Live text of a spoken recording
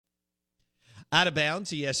Out of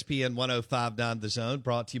Bounds, ESPN 105.9 The Zone,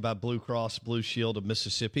 brought to you by Blue Cross Blue Shield of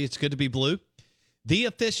Mississippi. It's good to be blue. The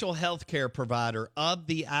official healthcare provider of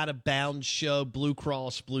the Out of Bounds show, Blue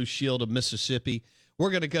Cross Blue Shield of Mississippi.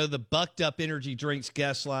 We're going to go to the Bucked Up Energy Drinks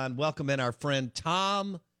guest line. Welcome in our friend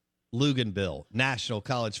Tom Luginbill, national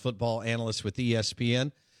college football analyst with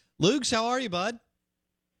ESPN. Lugs, how are you, bud?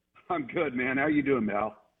 I'm good, man. How you doing,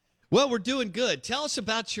 Mel? Well, we're doing good. Tell us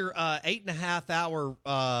about your 8.5-hour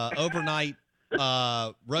overnight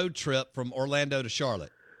road trip from Orlando to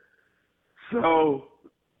Charlotte. So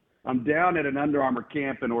I'm down at an Under Armour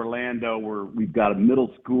camp in Orlando where we've got a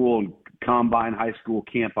middle school and combine high school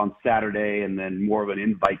camp on Saturday and then more of an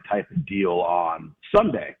invite type of deal on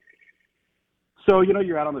Sunday. So,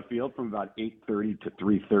 you're out on the field from about 8:30 to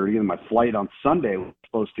 3:30, and my flight on Sunday was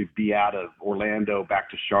supposed to be out of Orlando back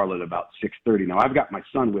to Charlotte about 6:30. Now, I've got my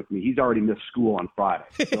son with me. He's already missed school on Friday.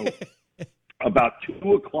 So about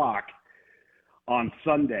 2 o'clock on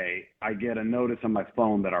Sunday, I get a notice on my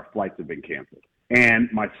phone that our flights have been canceled.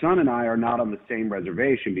 And my son and I are not on the same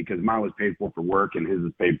reservation because mine was paid for work and his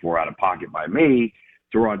is paid for out of pocket by me.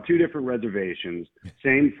 So we're on two different reservations,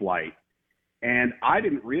 same flight. And I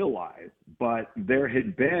didn't realize, but there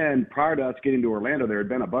had been, prior to us getting to Orlando, there had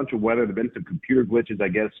been a bunch of weather. There had been some computer glitches, I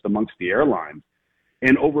guess, amongst the airlines.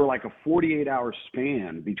 And over like a 48-hour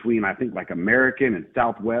span between, I think, like American and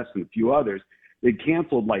Southwest and a few others, they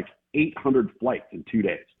canceled like 800 flights in 2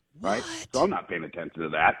 days, right? What? So I'm not paying attention to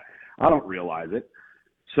that. I don't realize it.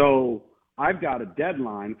 So I've got a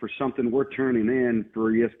deadline for something we're turning in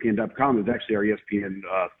for ESPN.com. It's actually our ESPN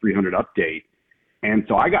 300 update. And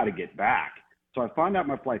so I got to get back. So I find out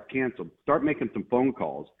my flight's canceled, start making some phone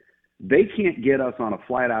calls. They can't get us on a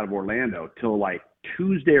flight out of Orlando till like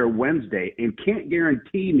Tuesday or Wednesday and can't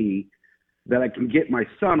guarantee me that I can get my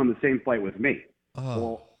son on the same flight with me. Oh.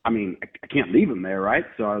 Well, I mean, I can't leave him there, right?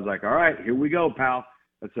 So I was like, all right, here we go, pal.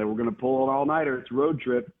 I said, we're going to pull an all-nighter. It's a road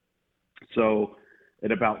trip. So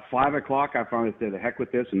at about 5 o'clock, I finally said, the heck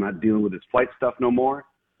with this. I'm not dealing with this flight stuff no more.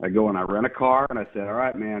 I go and I rent a car, and I said, all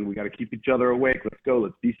right, man, we got to keep each other awake. Let's go.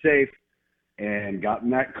 Let's be safe. And got in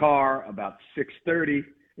that car about 6:30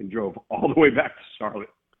 and drove all the way back to Charlotte.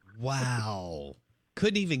 Wow.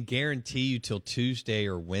 Couldn't even guarantee you till Tuesday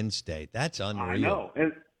or Wednesday. That's unreal. I know.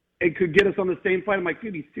 And it could get us on the same flight. I'm like,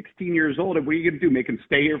 dude, he's 16 years old. And what are you going to do, make him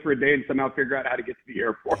stay here for a day and somehow figure out how to get to the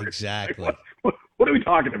airport? Exactly. Like, what are we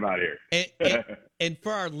talking about here? And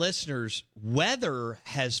for our listeners, weather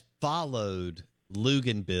has followed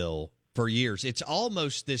Luginbill for years. It's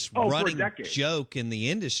almost this running joke in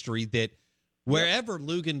the industry that wherever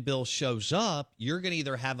Luginbill shows up, you're going to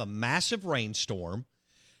either have a massive rainstorm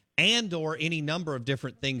and or any number of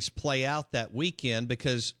different things play out that weekend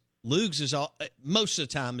because Lugs is most of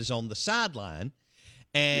the time is on the sideline.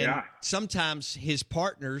 And sometimes his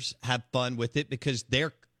partners have fun with it because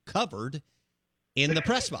they're covered in the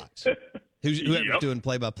press box. Whoever's doing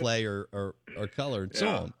play-by-play or color and so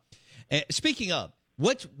on. And speaking of,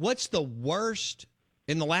 what's the worst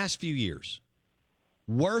in the last few years?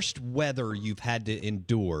 Worst weather you've had to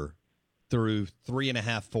endure through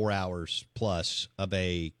 3.5, 4 hours plus of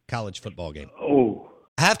a college football game? Oh.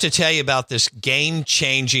 I have to tell you about this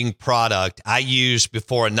game-changing product I use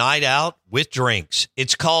before a night out with drinks.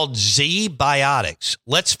 It's called Z-Biotics.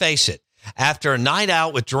 Let's face it, after a night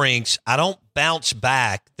out with drinks, I don't bounce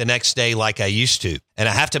back the next day like I used to, and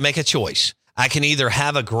I have to make a choice. I can either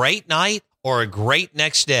have a great night or a great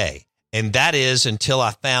next day. And that is until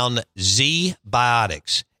I found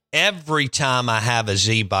Z-Biotics. Every time I have a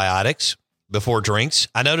Z-Biotics before drinks,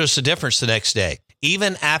 I notice a difference the next day.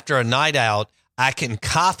 Even after a night out, I can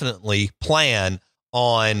confidently plan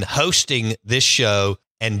on hosting this show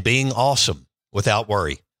and being awesome without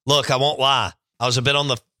worry. Look, I won't lie. I was a bit on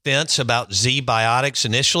the fence about Z-Biotics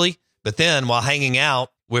initially, but then while hanging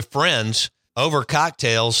out with friends over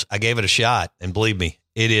cocktails, I gave it a shot. And believe me,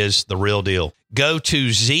 it is the real deal. Go to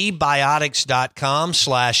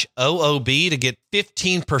zbiotics.com/OOB to get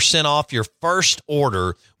 15% off your first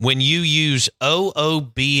order when you use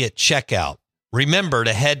OOB at checkout. Remember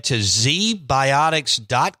to head to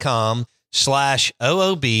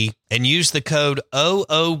zbiotics.com/OOB and use the code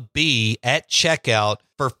OOB at checkout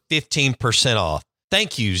for 15% off.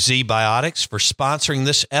 Thank you, Z-Biotics, for sponsoring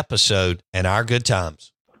this episode and our good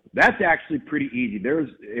times. That's actually pretty easy. There's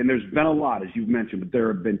been a lot, as you've mentioned, but there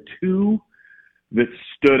have been two that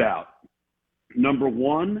stood out. Number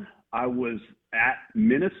one, I was at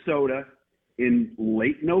Minnesota in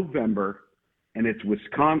late November, and it's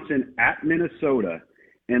Wisconsin at Minnesota,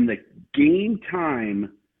 and the game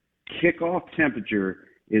time kickoff temperature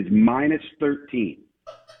is minus 13.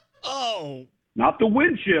 Oh. Not the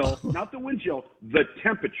wind chill, the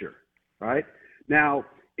temperature. right? Now,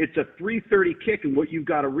 it's a 3:30 kick, and what you've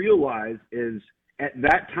got to realize is at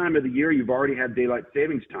that time of the year, you've already had daylight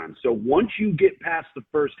savings time. So once you get past the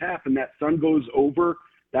first half and that sun goes over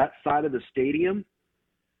that side of the stadium,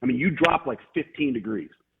 I mean, you drop like 15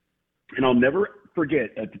 degrees. And I'll never forget,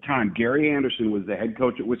 at the time, Gary Anderson was the head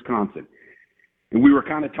coach at Wisconsin. And we were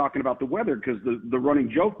kind of talking about the weather because the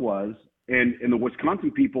running joke was, and the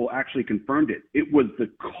Wisconsin people actually confirmed it, it was the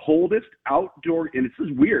coldest outdoor, and this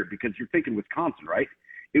is weird because you're thinking Wisconsin, right?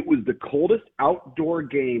 It was the coldest outdoor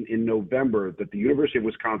game in November that the University of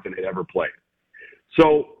Wisconsin had ever played.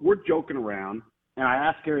 So we're joking around, and I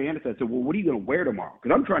asked Gary Anderson, I said, well, what are you going to wear tomorrow?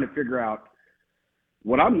 Because I'm trying to figure out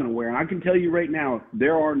what I'm going to wear. And I can tell you right now,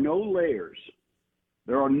 there are no layers.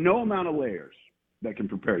 There are no amount of layers that can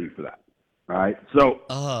prepare you for that. All right. So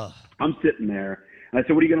I'm sitting there, and I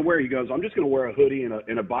said, what are you going to wear? He goes, I'm just going to wear a hoodie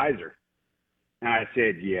and a visor. And I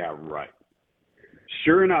said, yeah, right.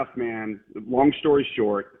 Sure enough, man, long story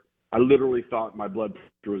short, I literally thought my blood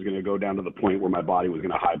pressure was going to go down to the point where my body was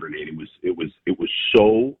going to hibernate. It was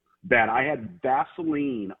so bad. I had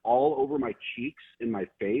Vaseline all over my cheeks and my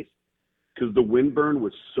face because the windburn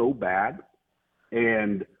was so bad,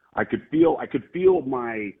 and I could feel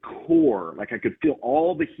my core, like I could feel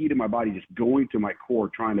all the heat in my body just going to my core,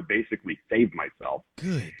 trying to basically save myself.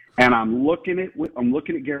 Good. And I'm looking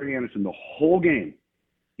at Gary Anderson the whole game.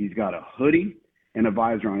 He's got a hoodie and a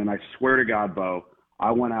visor on, and I swear to God, Bo,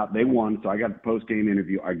 I went out. They won, so I got the post-game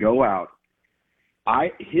interview. I go out.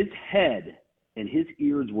 His head and his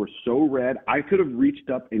ears were so red, I could have reached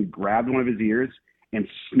up and grabbed one of his ears and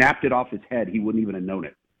snapped it off his head. He wouldn't even have known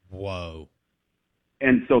it. Whoa.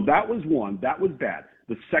 And so that was one. That was bad.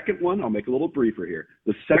 The second one, I'll make a little briefer here.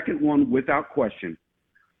 The second one, without question,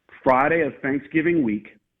 Friday of Thanksgiving week,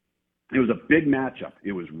 it was a big matchup.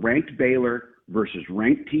 It was ranked Baylor versus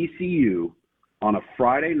ranked TCU on a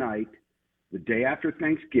Friday night, the day after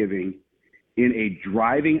Thanksgiving, in a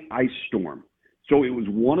driving ice storm. So it was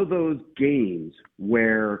one of those games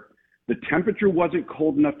where the temperature wasn't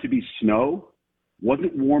cold enough to be snow,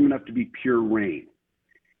 wasn't warm enough to be pure rain.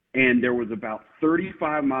 And there was about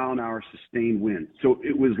 35-mile-an-hour sustained wind. So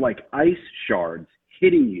it was like ice shards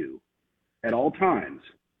hitting you at all times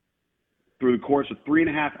through the course of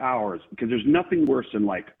 3.5 hours, because there's nothing worse than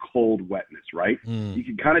like cold wetness, right? You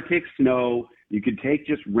can kind of take snow. You can take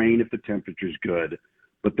just rain if the temperature's good.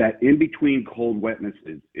 But that in-between cold wetness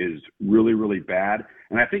is really, really bad.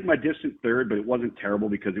 And I think my distant third, but it wasn't terrible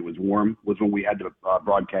because it was warm, was when we had to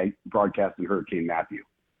broadcast in Hurricane Matthew.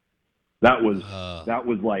 That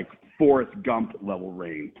was like Forrest Gump level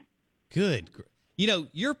rain. Good. You know,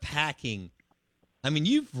 you're packing. I mean,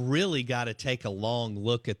 you've really got to take a long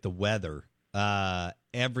look at the weather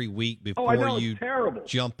every week before you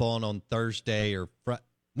jump on Thursday or Friday.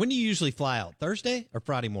 When do you usually fly out? Thursday or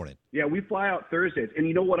Friday morning? Yeah, we fly out Thursdays. And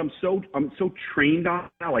you know what? I'm so trained on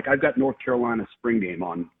now. Like I've got North Carolina spring game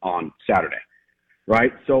on Saturday,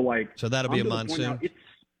 right? So that'll be a monsoon.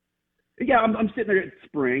 Yeah, I'm sitting there at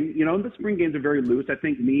spring. You know, the spring games are very loose. I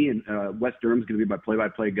think me and Wes Durham's going to be my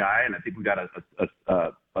play-by-play guy, and I think we got a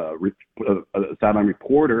sideline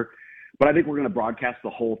reporter. But I think we're going to broadcast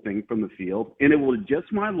the whole thing from the field, and it will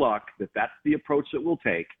just my luck that that's the approach that we'll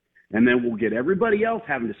take, and then we'll get everybody else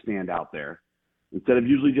having to stand out there instead of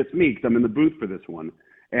usually just me because I'm in the booth for this one.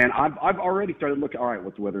 And I've already started looking, all right,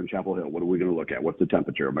 what's the weather in Chapel Hill? What are we going to look at? What's the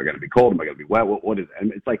temperature? Am I going to be cold? Am I going to be wet? What is it?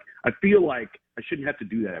 And it's like, I feel like I shouldn't have to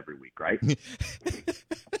do that every week, right?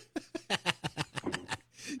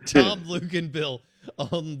 Tom Luginbill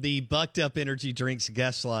on the Bucked Up Energy Drinks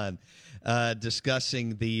guest line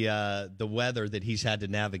discussing the weather that he's had to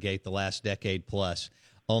navigate the last decade plus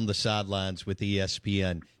on the sidelines with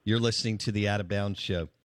ESPN. You're listening to the Out of Bounds Show.